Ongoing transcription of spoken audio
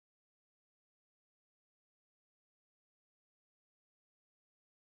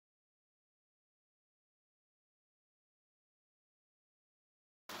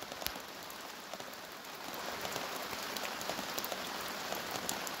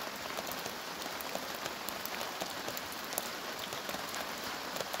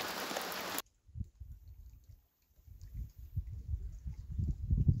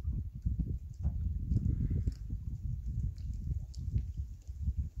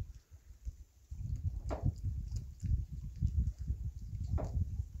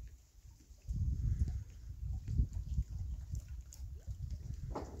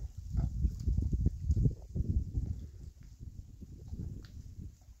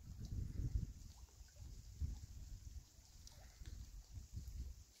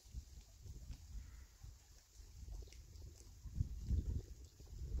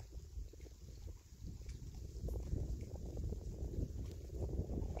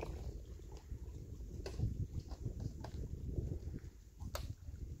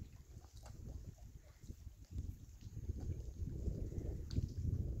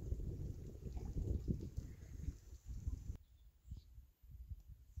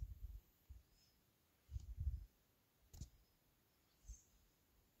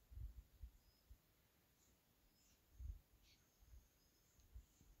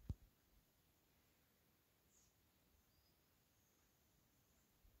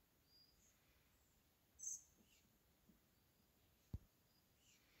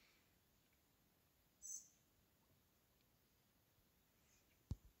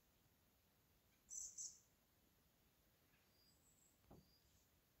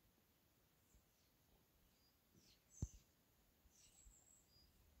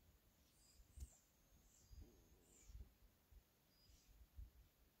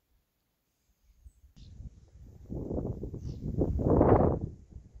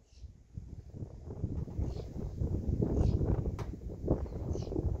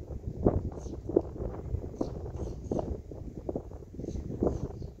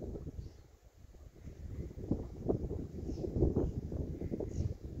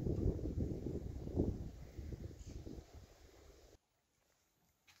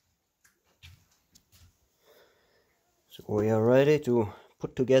So we are ready to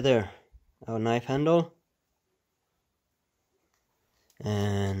put together our knife handle,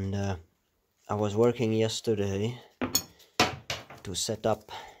 and I was working yesterday to set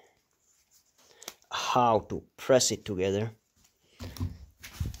up how to press it together,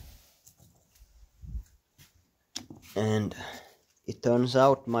 and it turns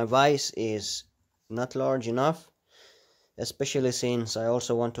out my vise is not large enough, especially since I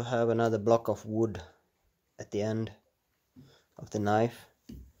also want to have another block of wood at the end of the knife,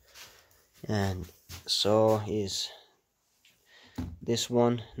 and so is this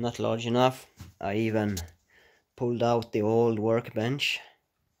one not large enough. I even pulled out the old workbench.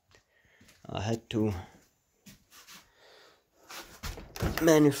 I had to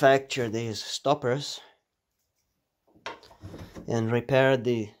manufacture these stoppers and repair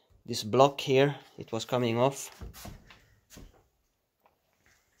this block here. It was coming off.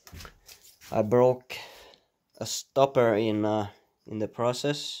 I broke a stopper in the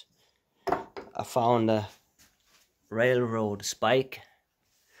process. I found a railroad spike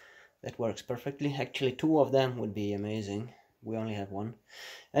that works perfectly. Actually, two of them would be amazing. We only have one.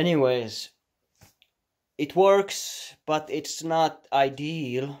 Anyways, it works, but it's not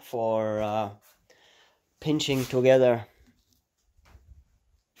ideal for pinching together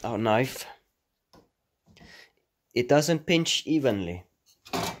our knife. It doesn't pinch evenly.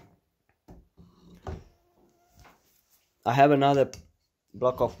 I have another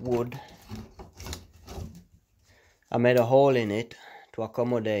block of wood. I made a hole in it to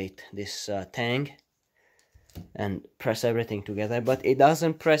accommodate this tang and press everything together, but it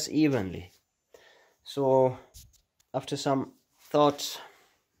doesn't press evenly. So after some thoughts,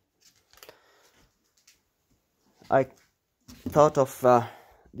 I thought of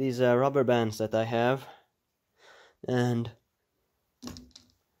these rubber bands that I have, and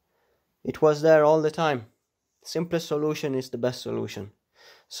it was there all the time. Simplest solution is the best solution.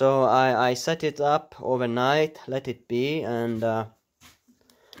 So I set it up overnight, let it be, and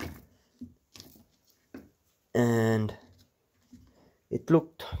it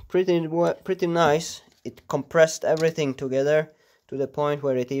looked pretty nice. It compressed everything together to the point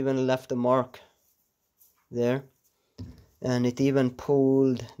where it even left a mark there, and it even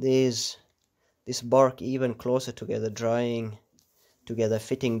pulled this bark even closer together, drying together,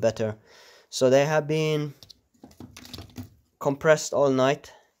 fitting better. So they have been compressed all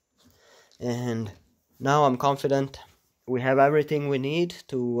night, and now I'm confident we have everything we need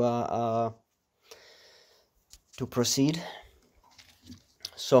to proceed.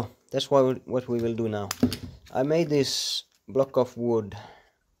 So that's what we will do now. I made this block of wood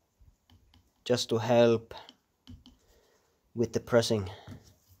just to help with the pressing,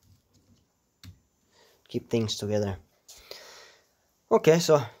 keep things together. Okay,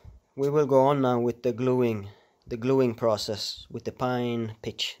 so we will go on now with the gluing process with the pine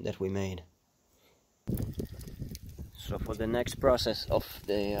pitch that we made. So for the next process of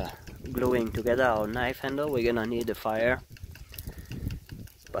the gluing together our knife handle, we're gonna need a fire.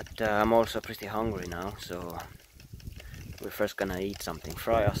 But I'm also pretty hungry now, so we're first gonna eat something.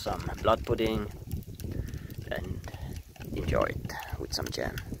 Fry us some blood pudding and enjoy it with some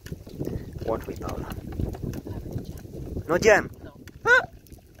jam. Won't we, Paula? No jam? No. Ah!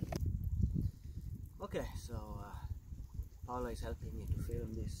 Okay, so Paula is helping me to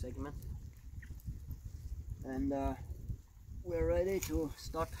film this segment, and we're ready to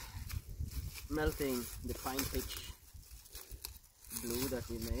start melting the pine pitch glue that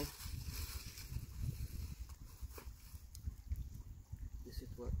we made. This is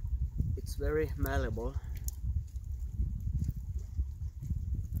what it's very malleable,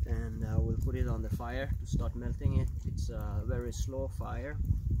 and we'll put it on the fire to start melting it. It's a very slow fire.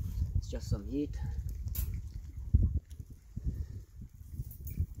 It's just some heat,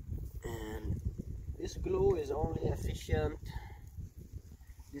 and this glue is only efficient.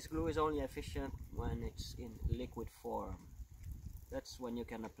 This glue is only efficient when it's in liquid form. That's when you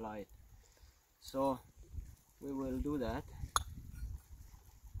can apply it. So we will do that.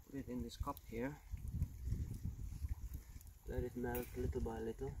 Put it in this cup here. Let it melt little by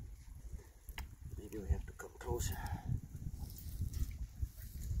little. Maybe we have to come closer.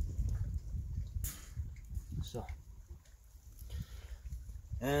 So,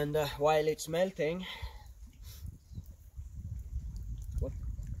 and while it's melting,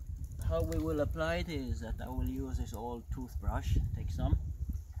 how we will apply it is that I will use this old toothbrush, take some,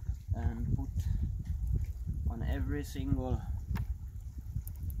 and put on every single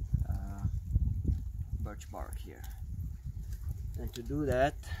birch bark here. And to do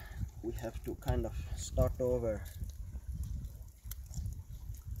that, we have to kind of start over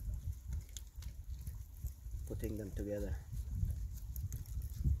putting them together.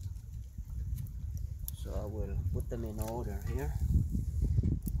 So I will put them in order here.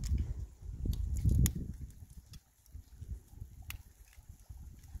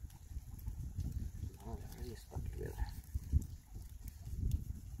 Oh, they're really stuck together.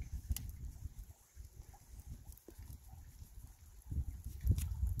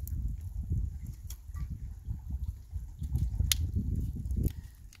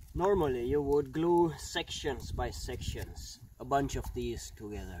 Normally you would glue sections by sections, a bunch of these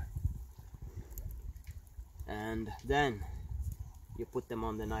together, and then you put them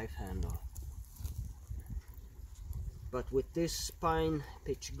on the knife handle. But with this pine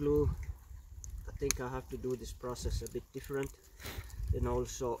pitch glue, I think I have to do this process a bit different. And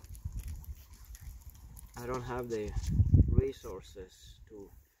also I don't have the resources to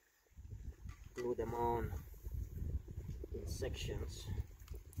glue them on in sections.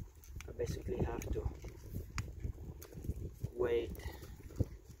 I basically have to wait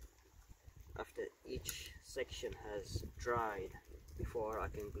after each section has dried before I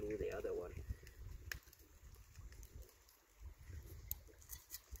can glue the other one.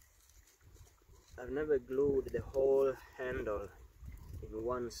 I've never glued the whole handle in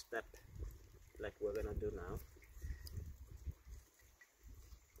one step like we're gonna do now,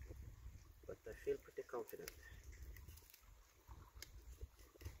 but I feel pretty confident.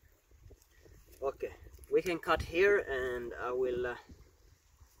 Okay, we can cut here, and I will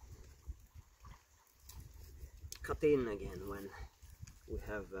cut in again when we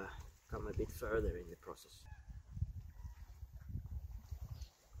have come a bit further in the process.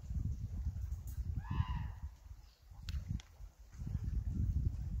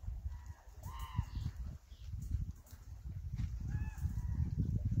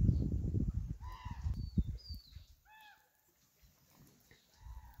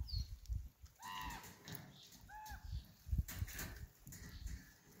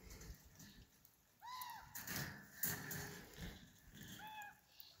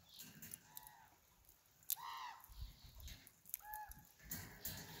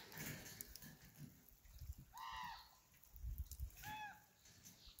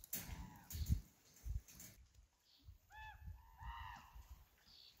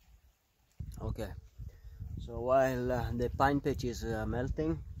 Okay, so while the pine pitch is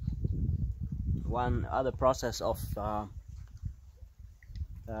melting, one other process of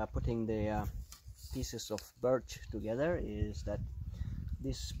putting the pieces of birch together is that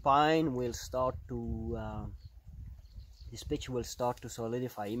this pine will start to this pitch will start to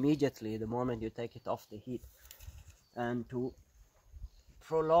solidify immediately the moment you take it off the heat. And to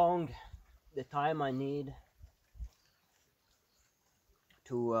prolong the time I need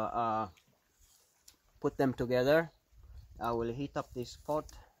to put them together, I will heat up this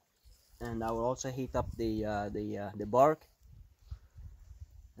pot, and I will also heat up the bark.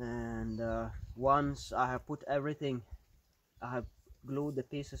 And once I have put everything, I have glued the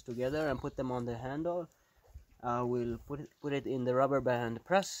pieces together and put them on the handle, I will put it in the rubber band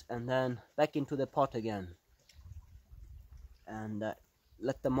press and then back into the pot again, and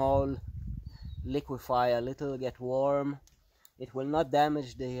let them all liquefy a little, get warm. It will not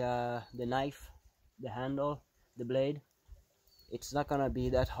damage the knife, the handle, the blade. It's not gonna be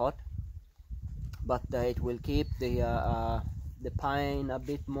that hot, but it will keep the pine a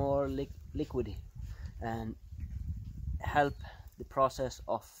bit more liquidy and help the process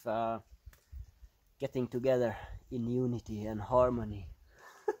of getting together in unity and harmony.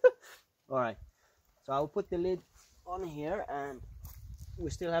 Alright, so I'll put the lid on here, and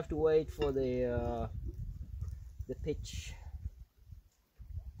we still have to wait for the pitch.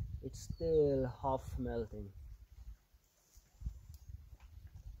 It's still half melting.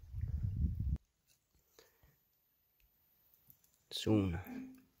 Soon.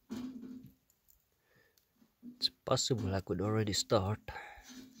 It's possible I could already start,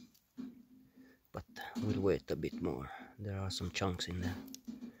 but we'll wait a bit more. There are some chunks in there.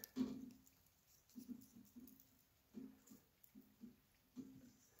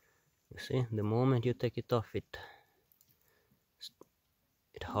 You see, the moment you take it off, it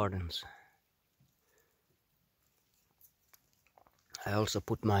hardens. I also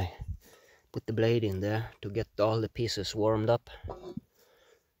put the blade in there to get all the pieces warmed up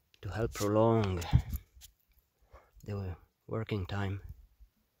to help prolong the working time.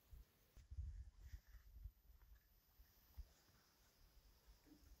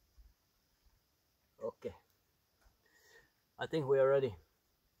 Okay, I think we are ready.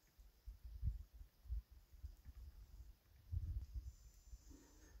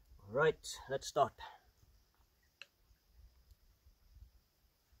 Right, let's start.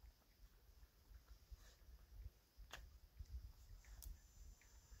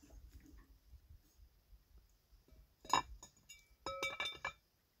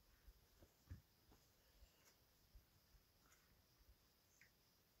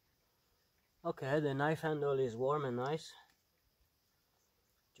 Okay, the knife handle is warm and nice.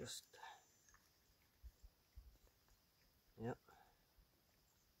 Just, yeah.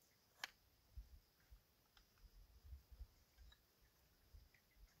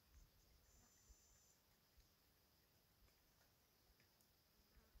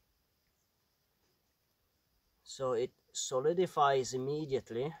 So it solidifies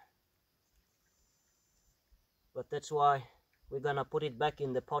immediately, but that's why we're gonna put it back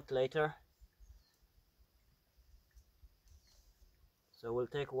in the pot later. So we'll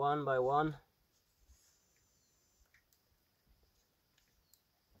take one by one,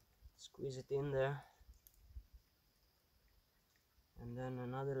 squeeze it in there, and then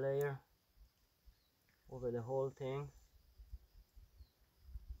another layer over the whole thing.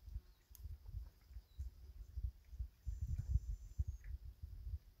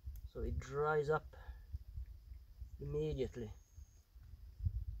 So it dries up immediately.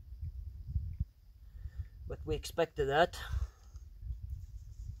 But we expected that.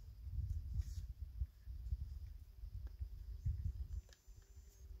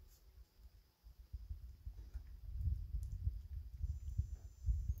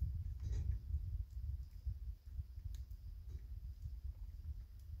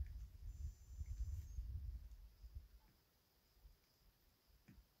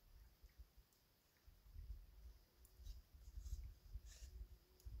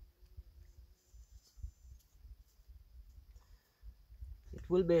 It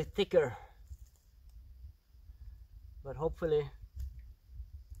will be thicker, but hopefully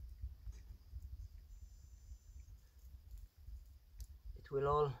it will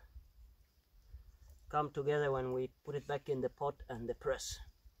all come together when we put it back in the pot and the press.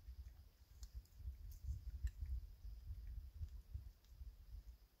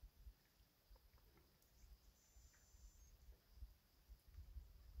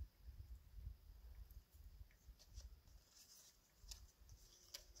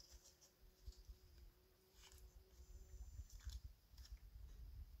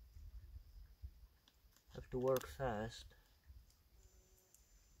 Have to work fast.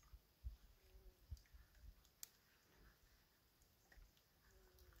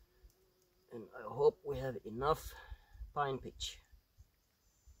 And I hope we have enough pine pitch.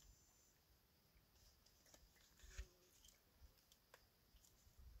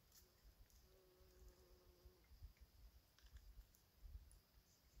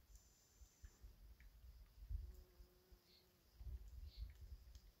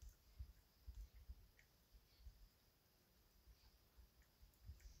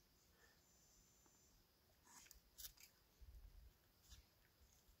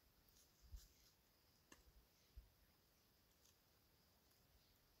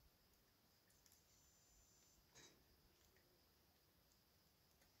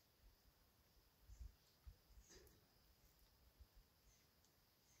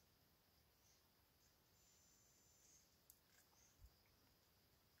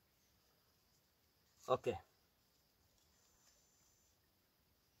 Okay.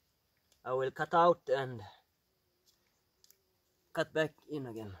 I will cut out and cut back in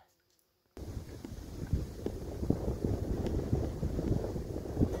again.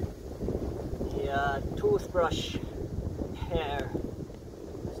 The toothbrush hair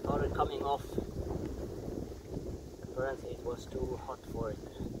started coming off. Apparently it was too hot for it.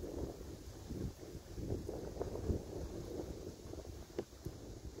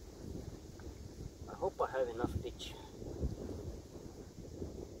 I hope I have enough pitch.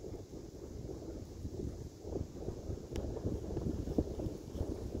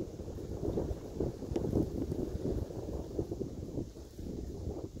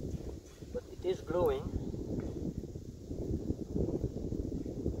 But it is gluing.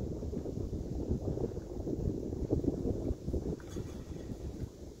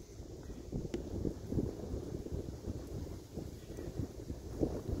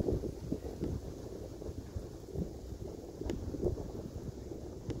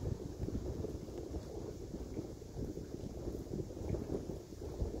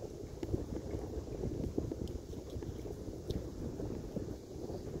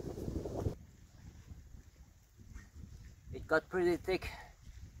 Got pretty thick,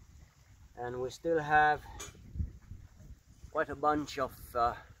 and we still have quite a bunch of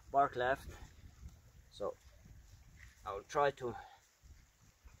bark left, so I'll try to.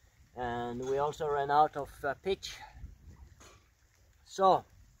 And we also ran out of pitch, so I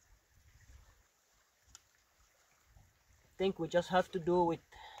think we just have to do with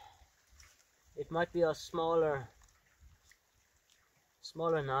it. Might be a smaller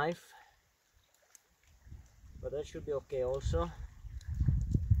knife, but that should be okay also.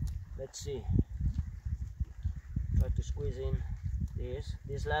 Let's see. Try to squeeze in this.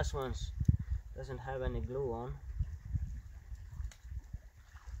 These last ones doesn't have any glue on.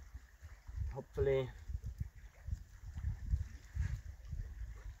 Hopefully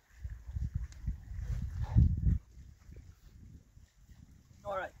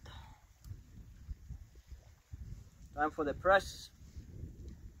all right. Time for the press.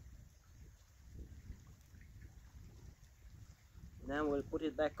 Then we'll put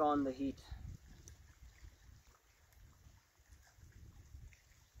it back on the heat.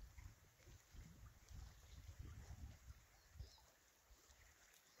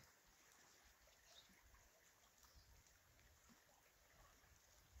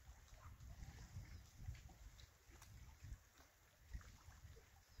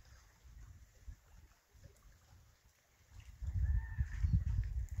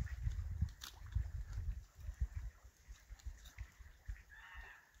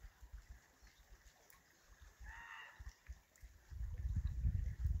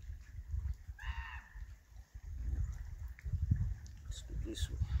 Let's do this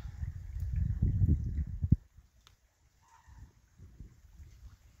way.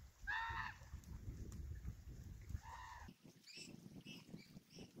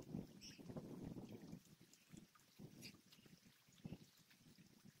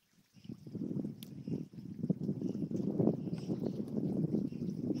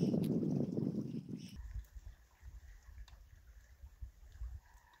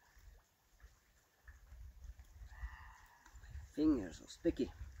 Fingers are sticky.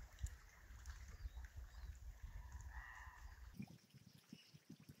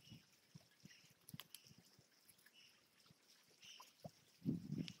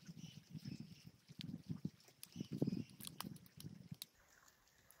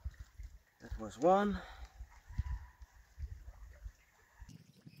 That was one.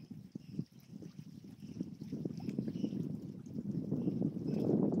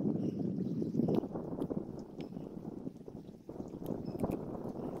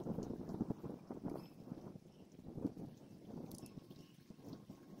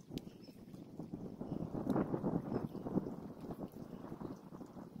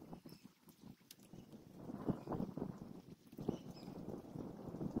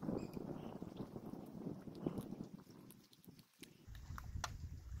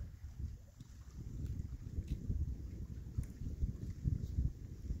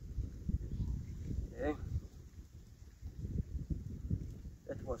 Okay.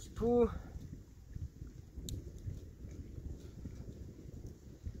 That was two.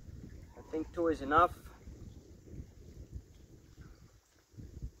 I think two is enough.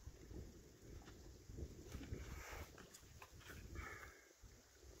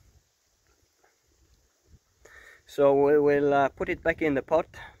 So we will put it back in the pot,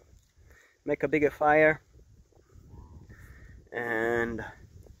 make a bigger fire, and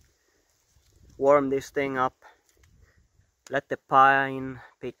warm this thing up. Let the pine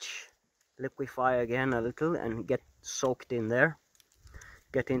pitch liquefy again a little and get soaked in there.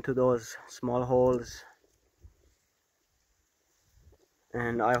 Get into those small holes.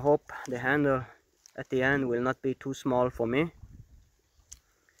 And I hope the handle at the end will not be too small for me,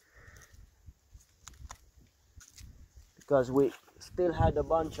 because we still had a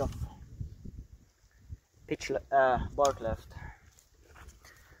bunch of bark left.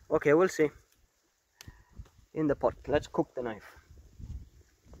 Okay, we'll see. In the pot, let's cook the knife.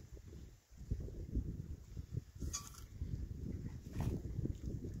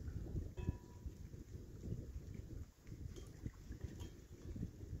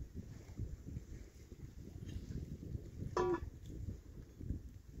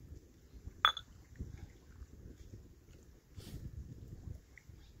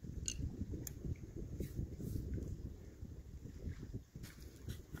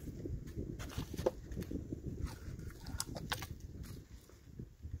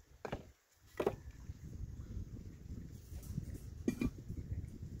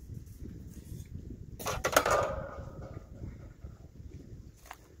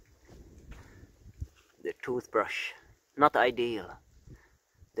 The toothbrush, not ideal.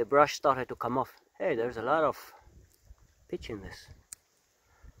 The brush started to come off. Hey, there's a lot of pitch in this.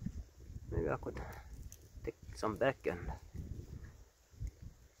 Maybe I could take some back and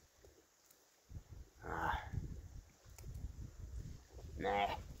nah.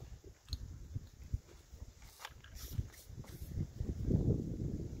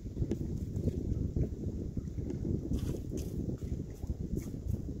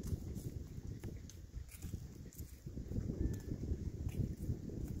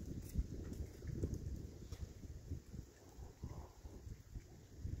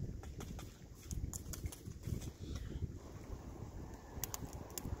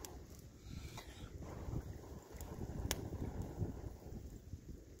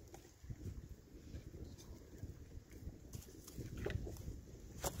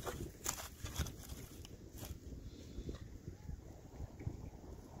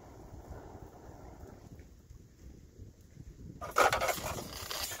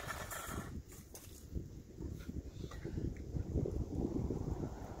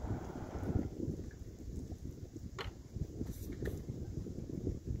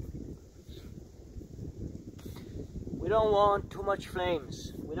 don't want too much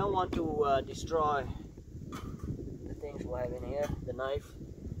flames. We don't want to destroy the things we have in here, the knife.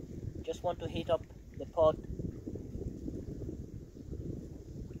 Just want to heat up the pot.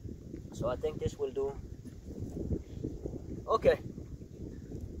 So I think this will do. Okay,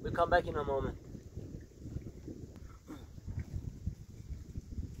 we'll come back in a moment.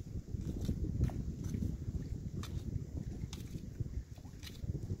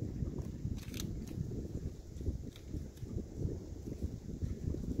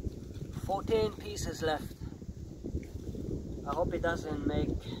 $14 pieces left. I hope it doesn't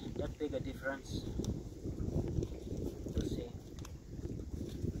make that big a difference. We'll see.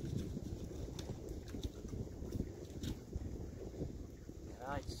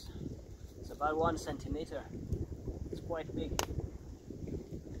 Yeah, it's about 1 centimeter. It's quite big.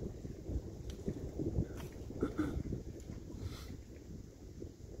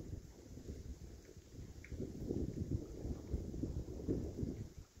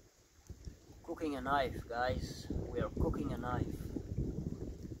 Cooking a knife, guys. We are cooking a knife.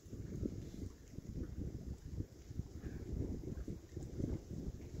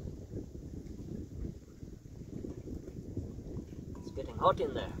 It's getting hot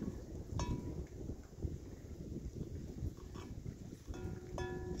in there. I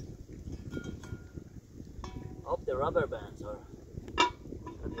hope the rubber bands are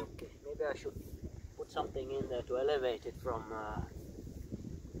okay. Maybe I should put something in there to elevate it from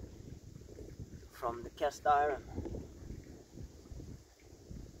the cast iron.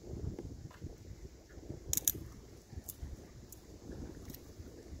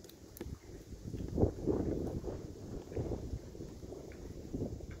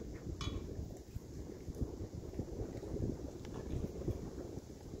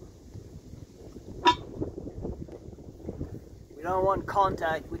 We don't want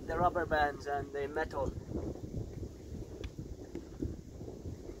contact with the rubber bands and the metal.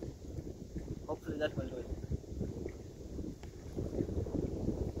 Hopefully that will do it.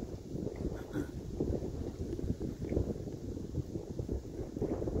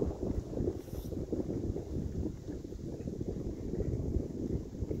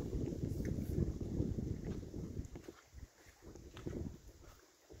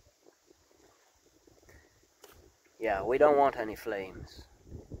 Yeah, we don't want any flames.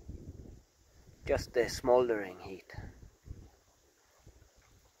 Just the smoldering heat.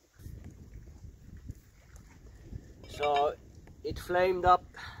 So it flamed up,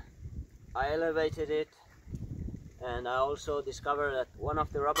 I elevated it, and I also discovered that one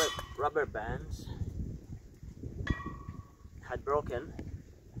of the rubber bands had broken.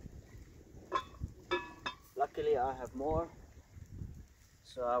 Luckily I have more,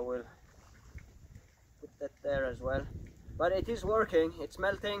 so I will put that there as well. But it is working, it's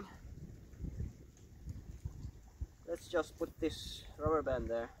melting. Let's just put this rubber band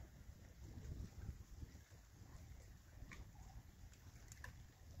there.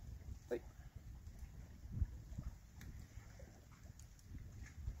 Wait.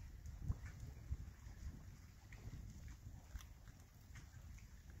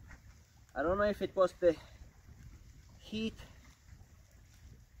 I don't know if it was the heat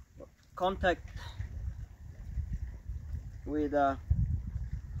contact with the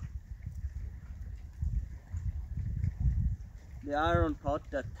iron pot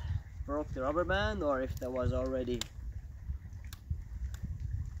that broke the rubber band, or if there was already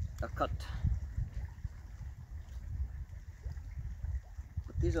a cut.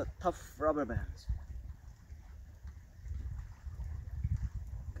 But these are tough rubber bands.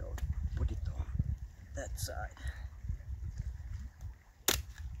 Go put it on that side.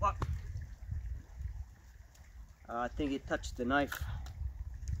 What? I think it touched the knife.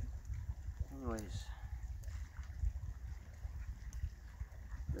 Anyways,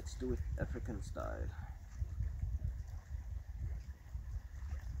 let's do it African style.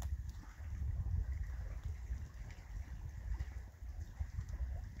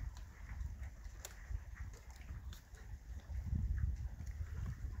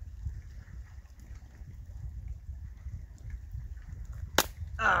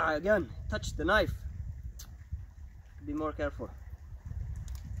 Again, touched the knife. Be more careful.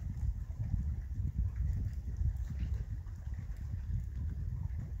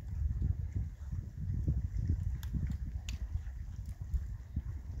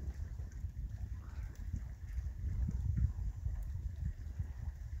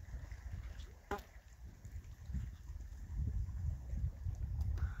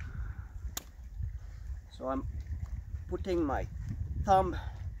 So I'm putting my thumb,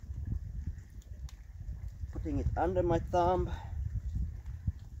 putting it under my thumb.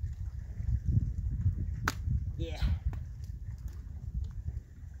 Yeah,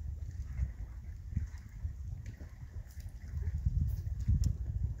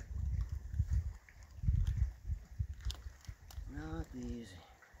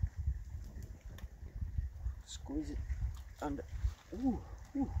 squeeze it under. Ooh,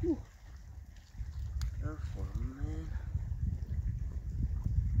 ooh, ooh. Careful, man.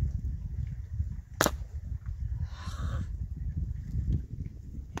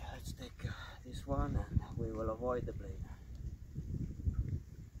 Yeah, let's take this one and we will avoid the blade.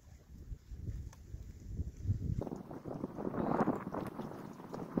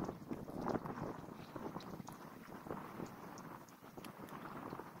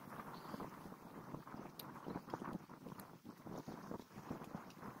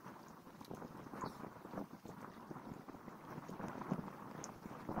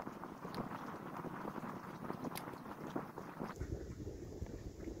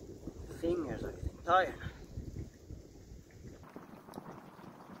 Fingers are getting tired.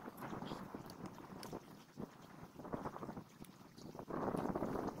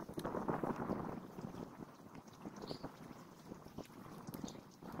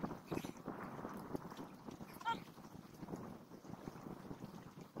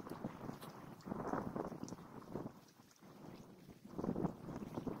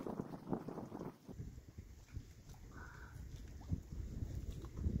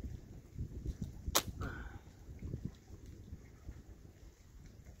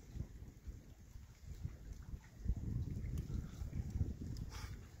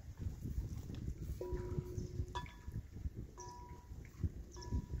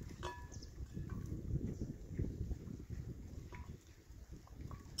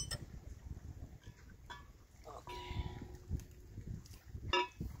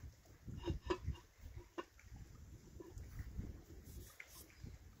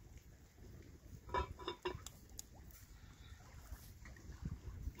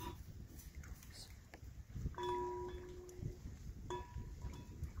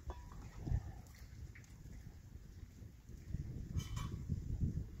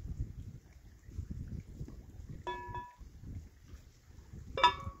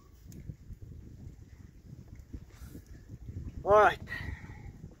 Alright,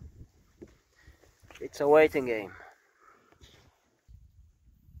 it's a waiting game.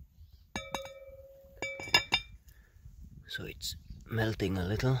 So it's melting a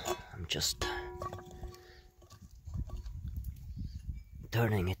little. I'm just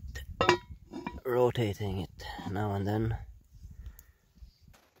turning it, rotating it now and then.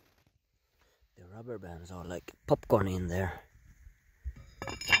 The rubber bands are like popcorn in there.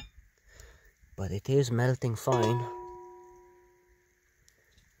 But it is melting fine.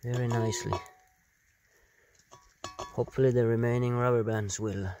 Very nicely. Hopefully the remaining rubber bands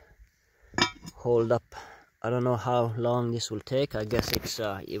will hold up. I don't know how long this will take. I guess it's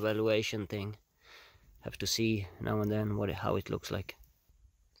an evaluation thing. Have to see now and then how it looks like.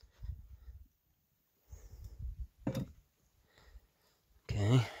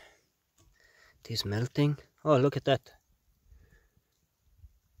 Okay. It is melting. Oh, look at that.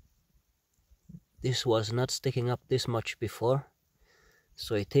 This was not sticking up this much before.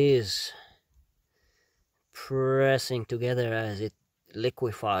 So it is pressing together as it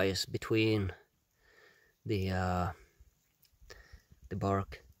liquefies between the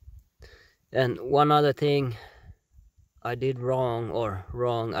bark. And one other thing I did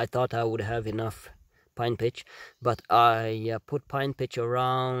wrong, I thought I would have enough pine pitch, but I put pine pitch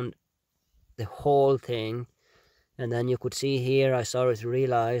around the whole thing, and then you could see here I started to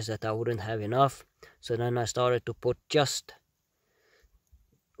realize that I wouldn't have enough, so then I started to put just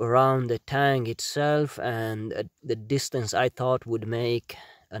around the tang itself and the distance I thought would make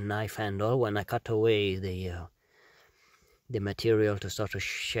a knife handle when I cut away the material to start to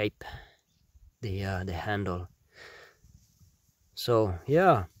shape the handle. So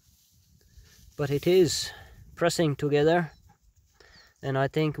yeah, but it is pressing together, and I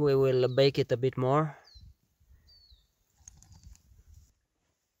think we will bake it a bit more.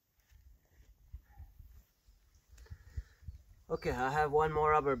 Okay, I have one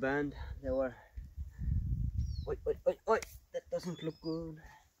more rubber band. There were... Oi, that doesn't look good.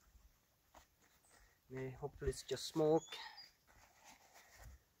 Hopefully it's just smoke.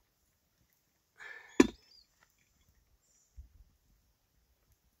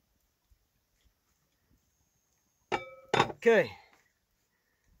 Okay,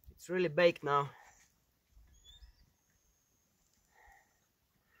 it's really baked now.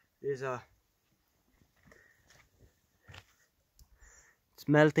 It's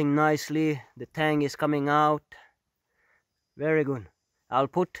melting nicely. The tang is coming out. Very good. I'll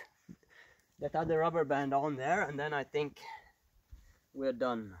put that other rubber band on there, and then I think we're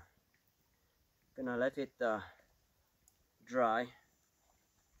done. Gonna let it dry.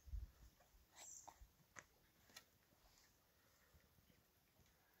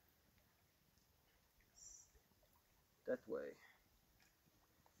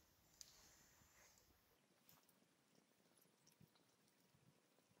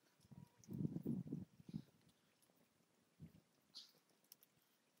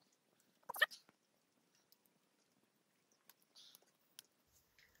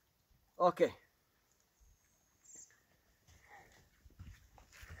 Okay.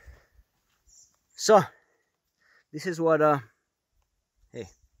 So this is what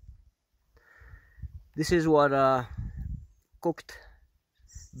this is what cooked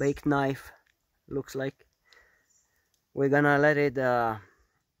baked knife looks like. We're gonna let it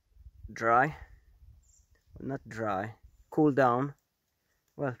dry, not dry, cool down,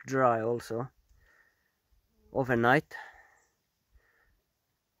 well, dry also, overnight.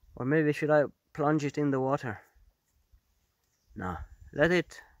 Or maybe should I plunge it in the water? No, let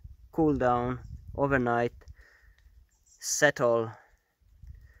it cool down overnight, settle,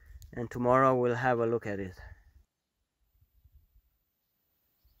 and tomorrow we'll have a look at it.